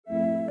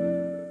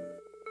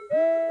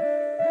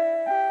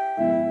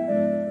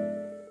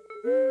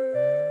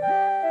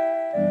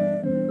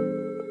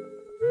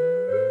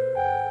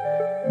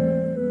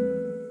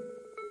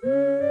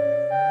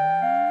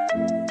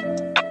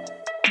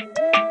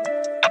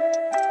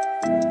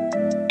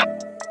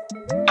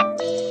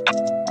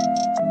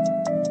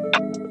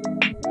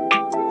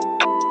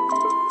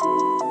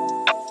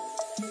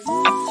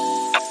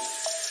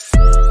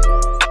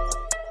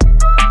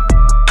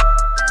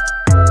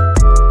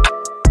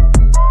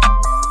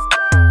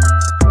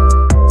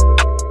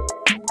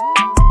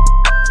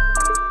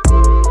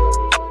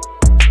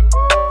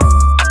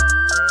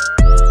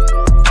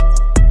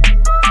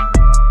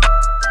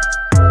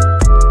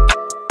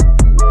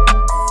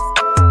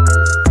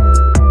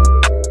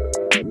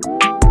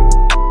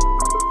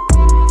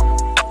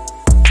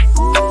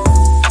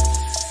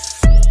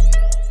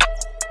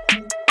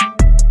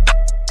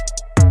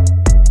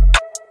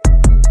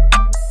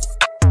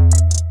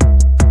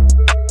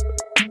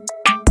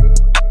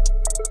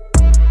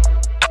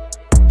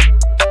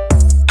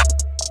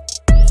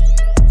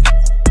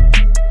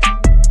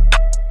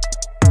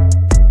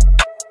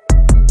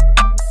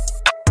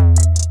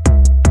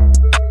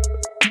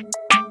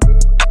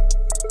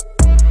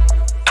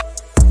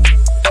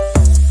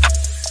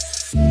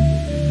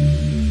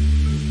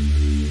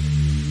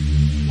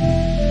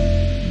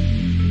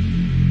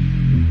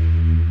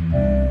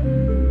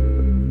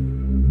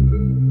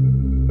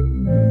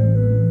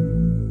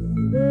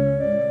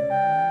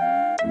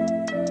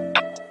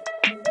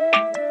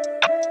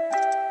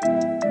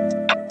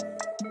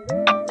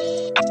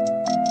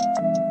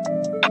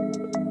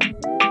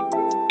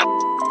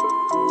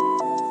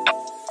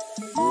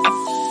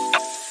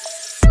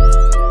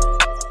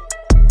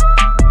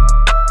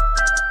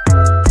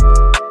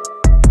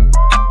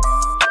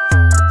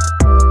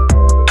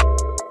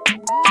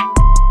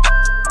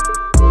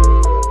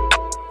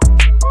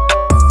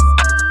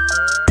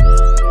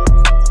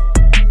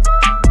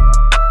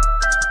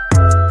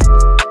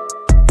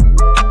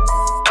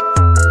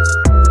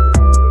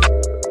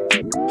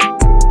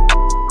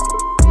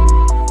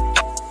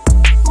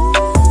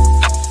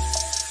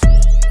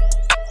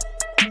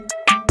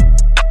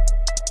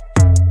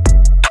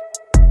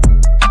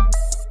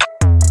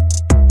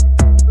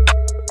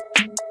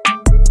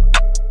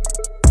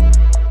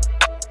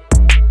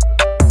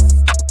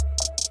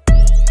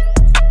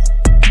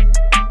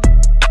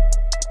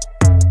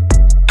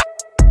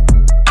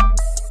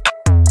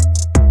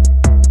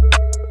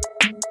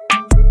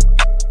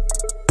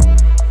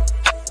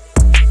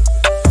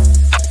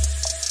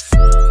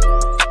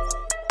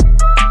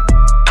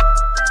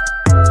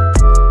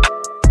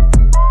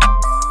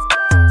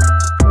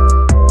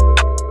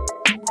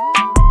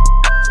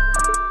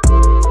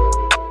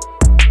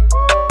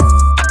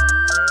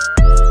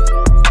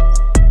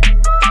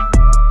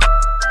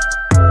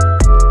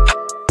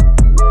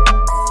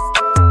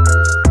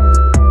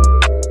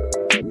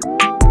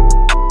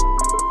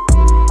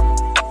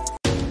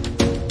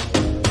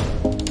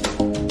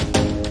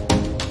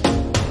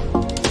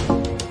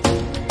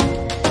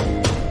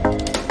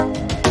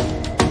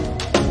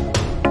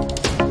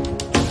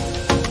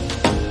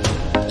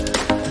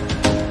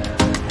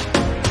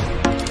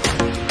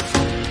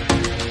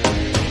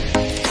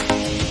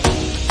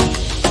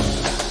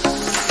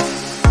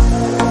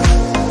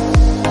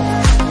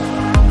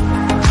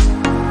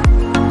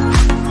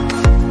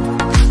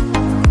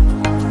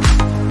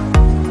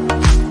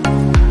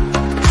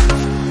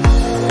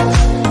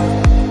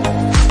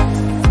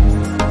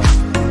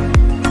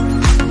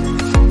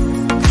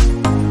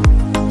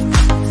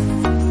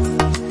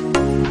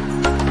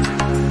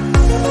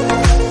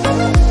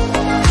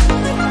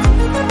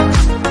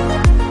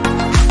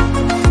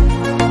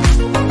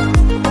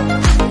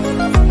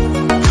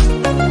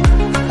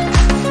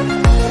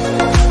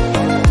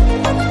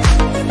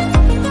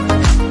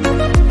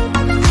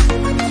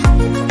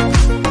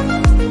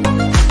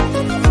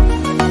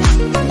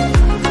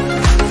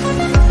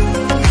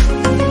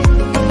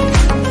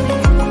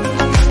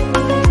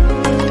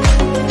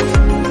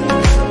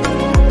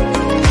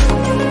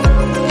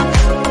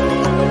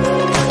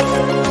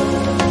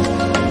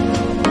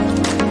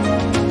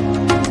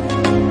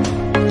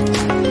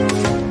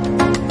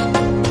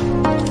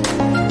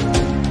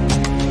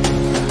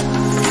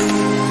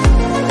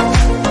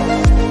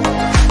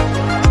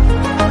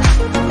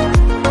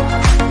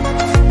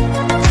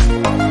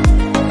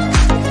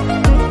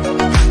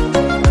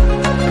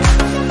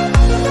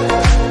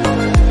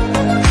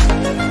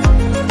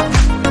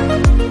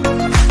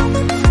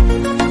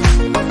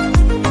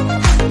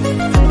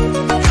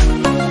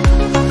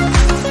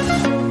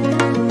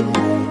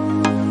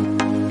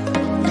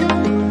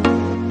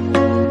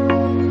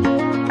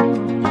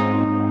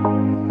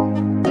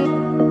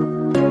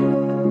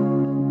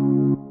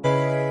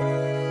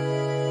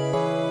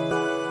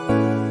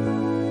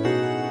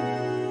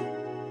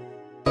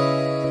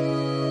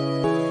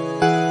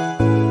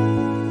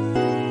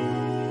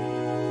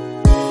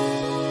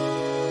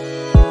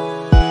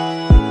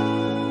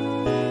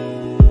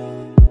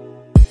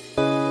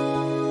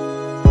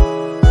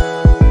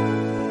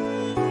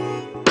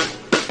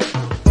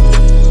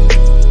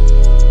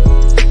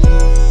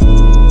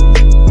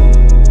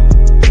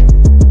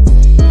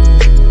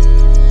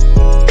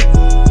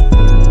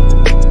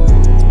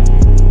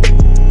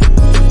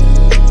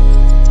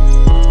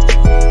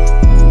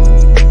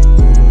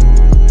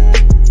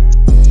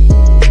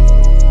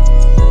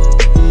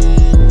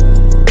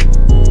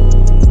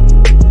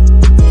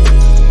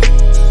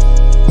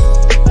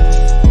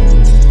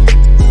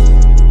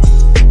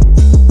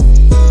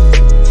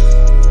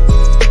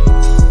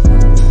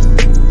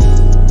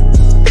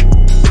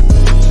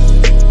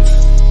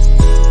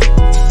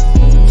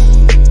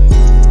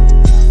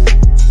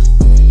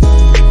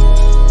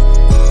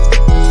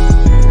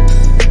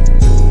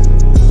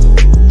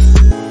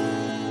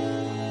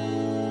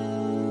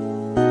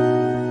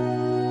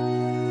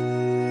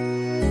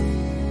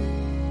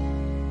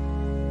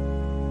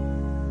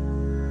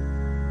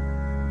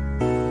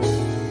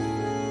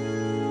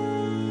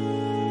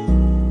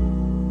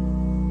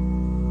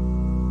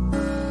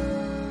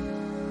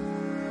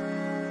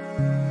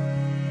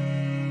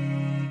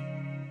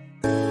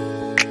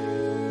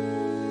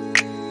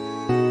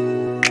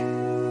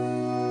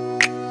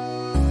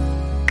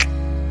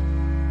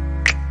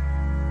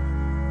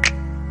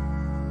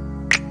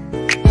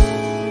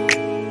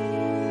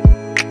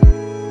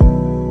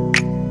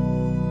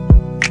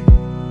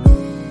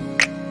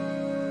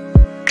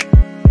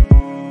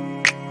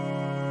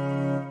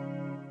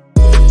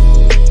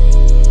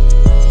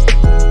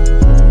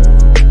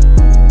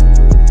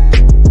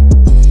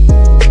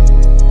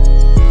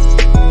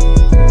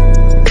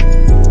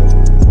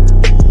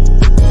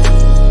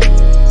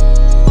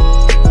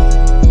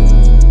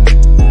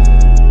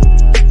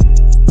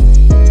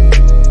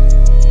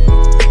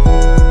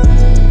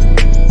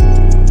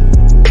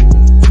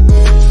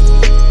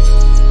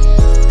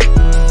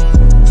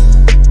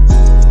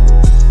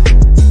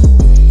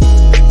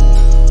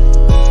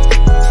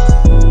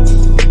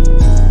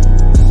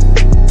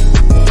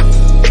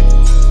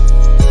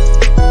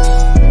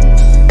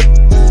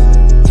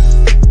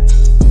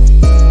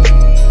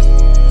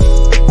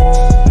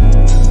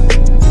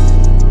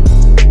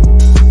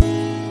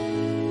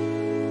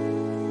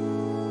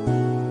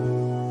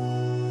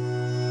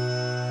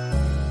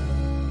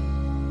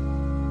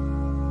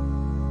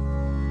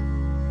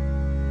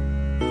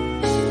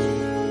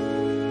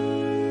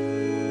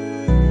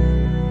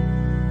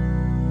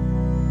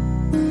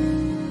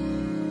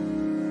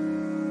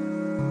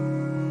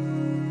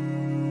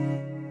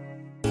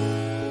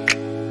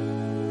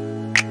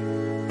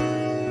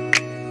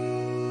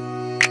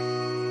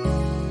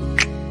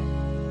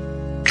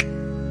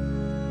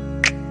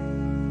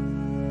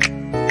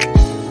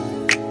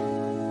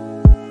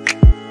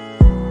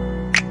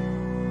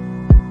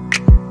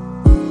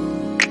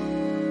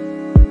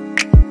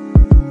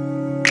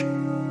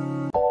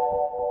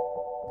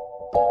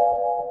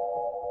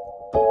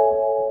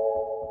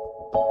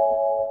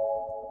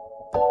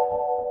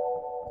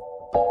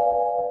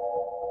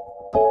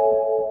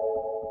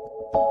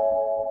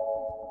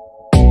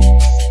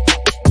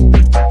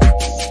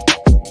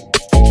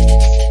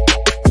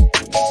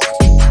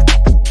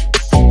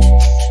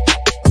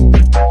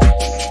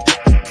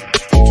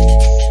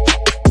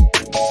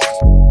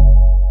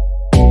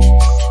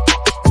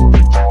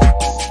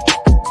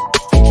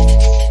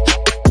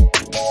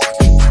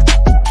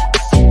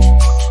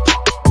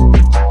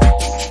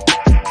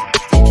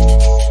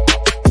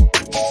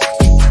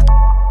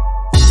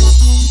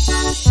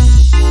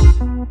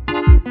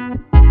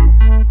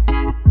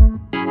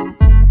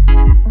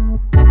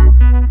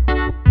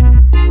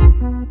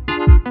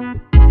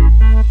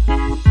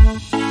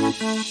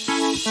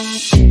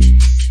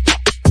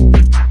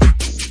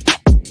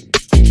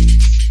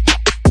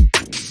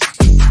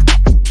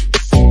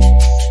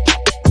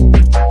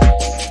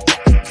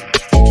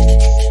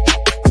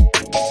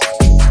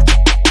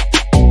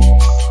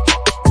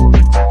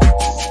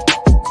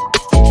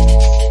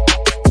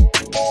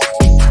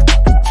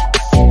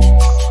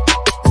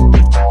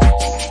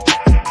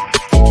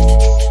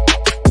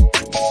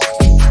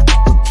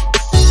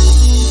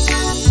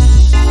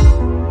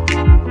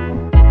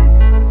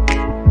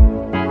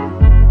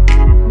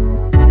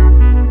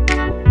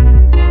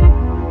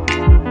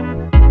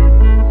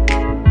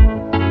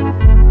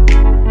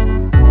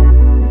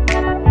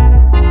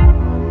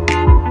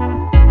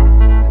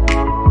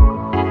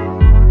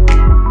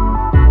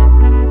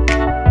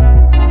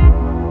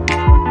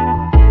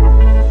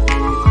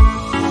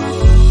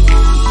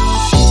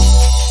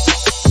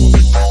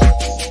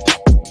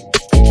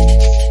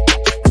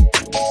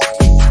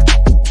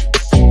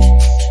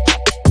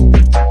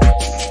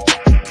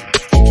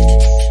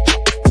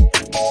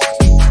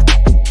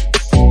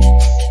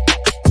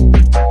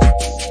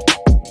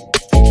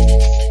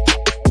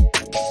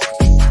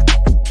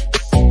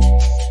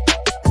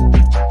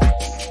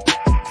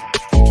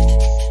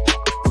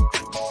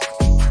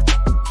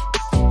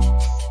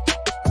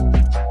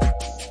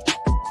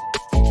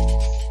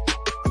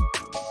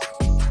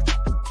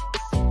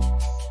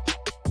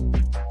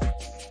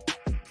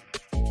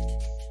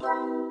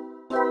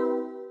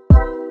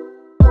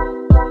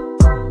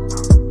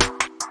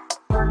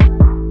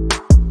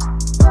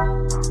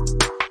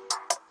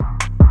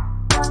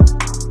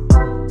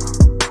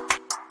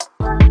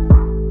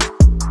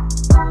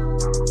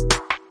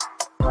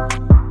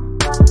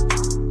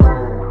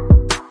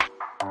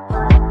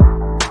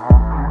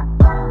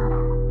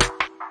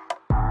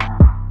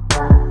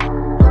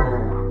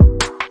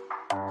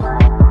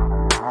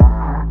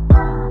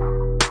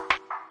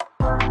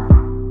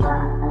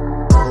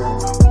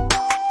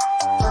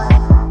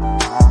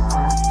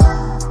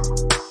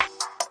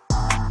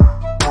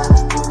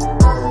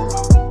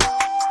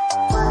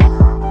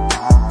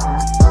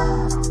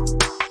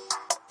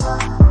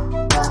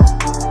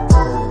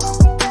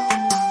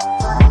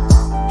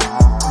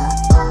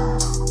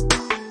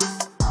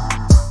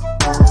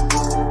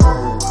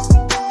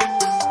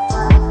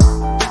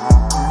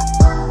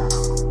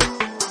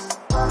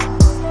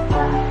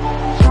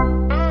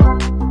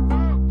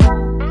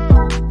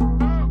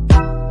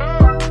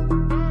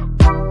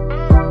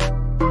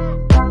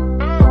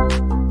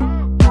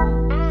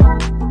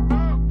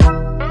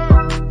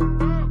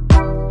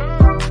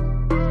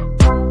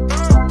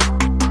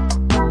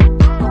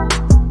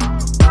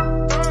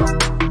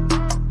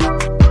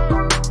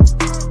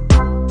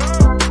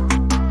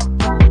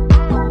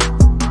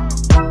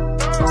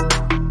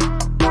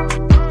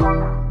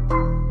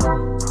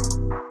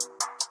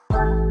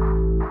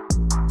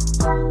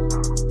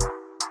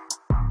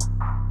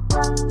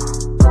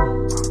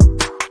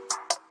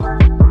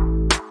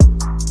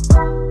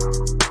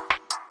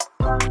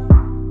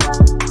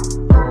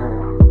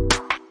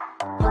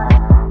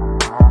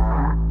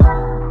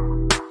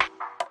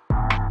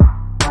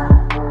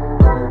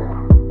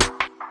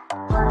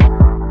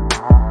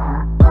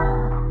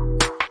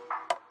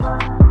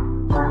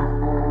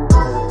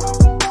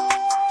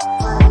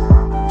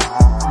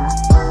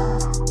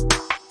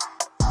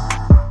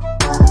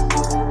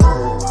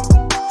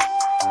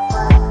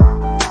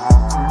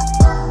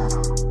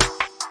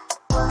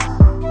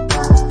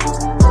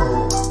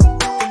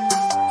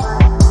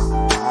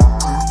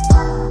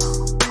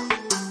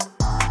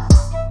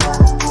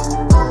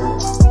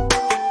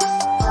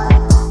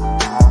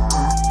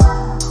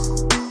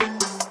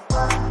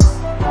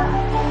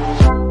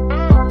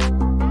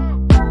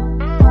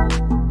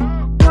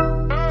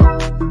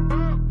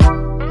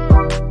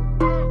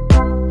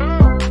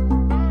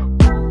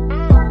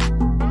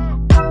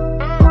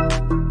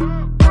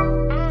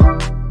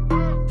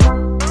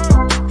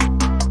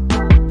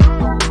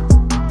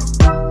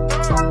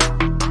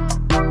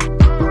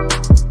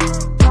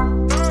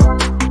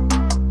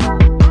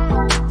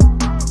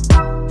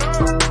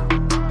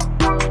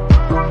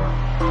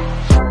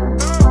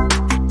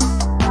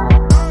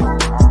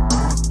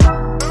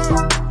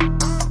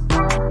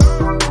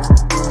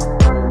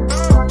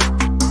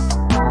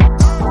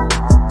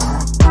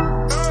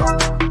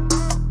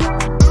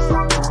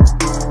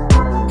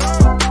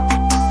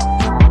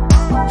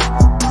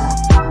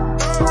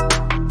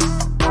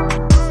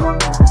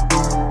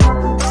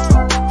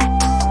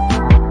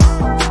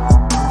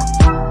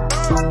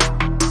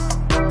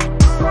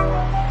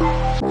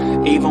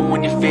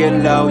feel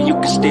low, you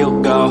can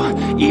still go.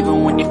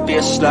 Even when you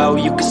feel slow,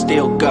 you can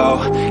still go.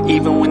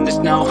 Even when there's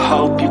no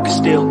hope, you can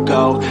still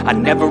go. I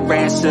never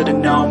answer to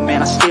no,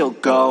 man, I still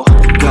go.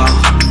 Go,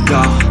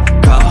 go,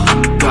 go,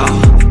 go,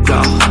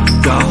 go,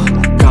 go, go,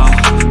 go,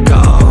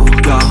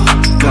 go,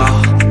 go,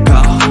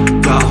 go,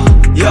 go,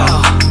 yo,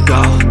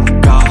 go,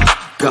 go,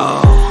 go.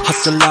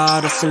 Hustle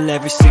hard, hustle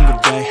every single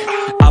day.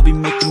 I'll be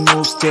making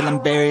moves till I'm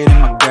buried in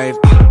my grave.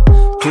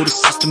 To the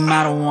system,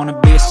 I don't wanna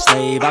be a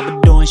slave. I've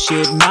been doing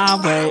shit my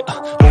way,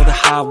 or the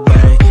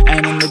highway.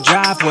 And in the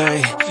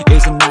driveway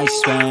is a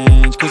nice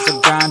range. cause I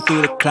grind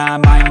through the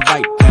climb, I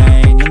invite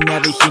pain. You'll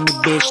never hear me,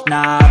 bitch,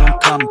 nah, I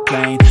don't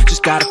complain.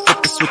 Just gotta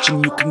flip the switch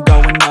and you can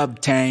go and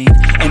obtain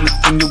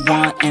anything you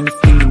want,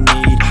 anything you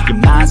need. Your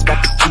mind's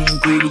got the key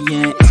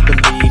ingredient, it's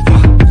belief.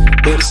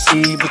 They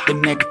deceive with the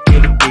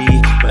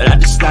negativity, but I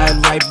just slide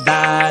right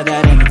by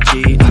that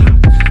energy.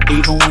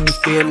 Even when you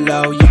feel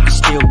low, you can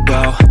still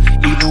go.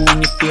 Even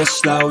when you feel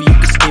slow, you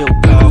can still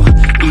go.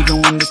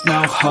 Even when there's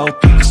no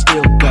hope, you can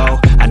still go.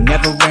 I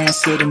never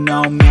answer to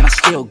no, man, I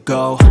still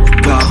go.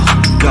 Go,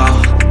 go,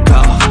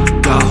 go,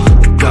 go,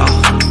 go,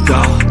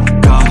 go,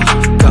 go,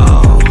 go,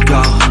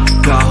 go,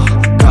 go,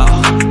 go,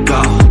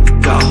 go,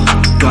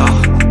 go,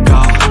 go,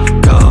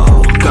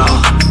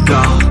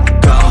 go,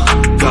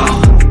 go, go,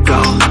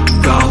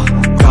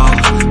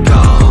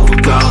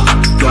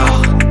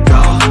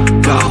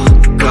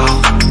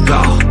 go,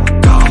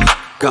 go,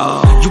 go.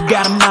 You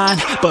got a mind,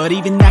 but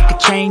even that could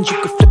change. You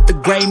could flip the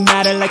gray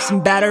matter like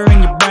some batter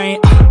in your brain.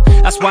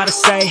 That's why they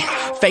say,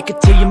 fake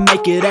it till you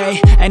make it A.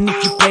 And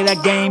if you play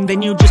that game,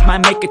 then you just might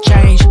make a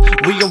change.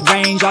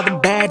 Rearrange all the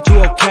bad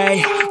to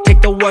okay.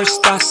 Take the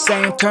worst thoughts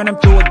saying, turn them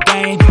to a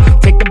game.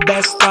 Take the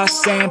best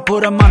thoughts saying,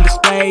 put them on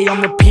display. On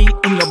repeat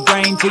in your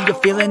brain till you're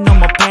feeling no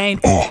more pain.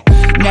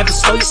 Never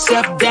slow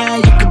yourself down,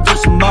 you can do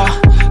some more.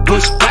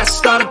 Push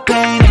past all the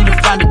pain and you'll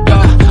find a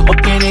door.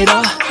 Open it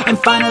up and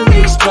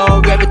finally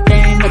explore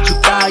everything that you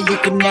thought you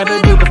could never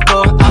do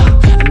before.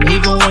 And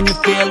even when you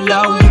feel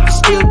low, you can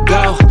still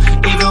go.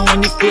 Even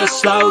when you feel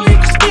slow, you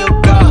can still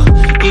go.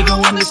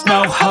 Even when there's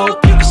no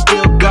hope, you can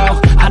still go.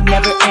 I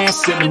never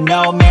answer to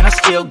no, man, I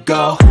still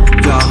go.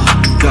 Go,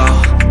 go,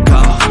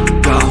 go,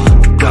 go,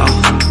 go,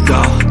 go,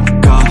 go,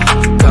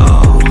 go,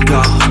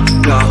 go,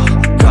 go, go,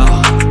 go,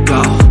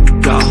 go,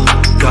 go,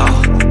 go,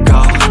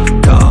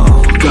 go,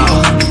 go.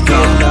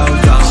 Feel low,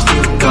 you can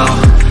still go.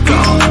 Go,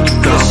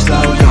 feel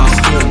slow, you can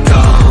still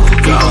go.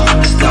 Go,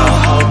 there's no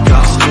hope, you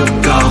can still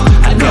go.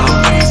 I never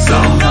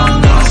answer to no,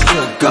 man, I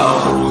still go.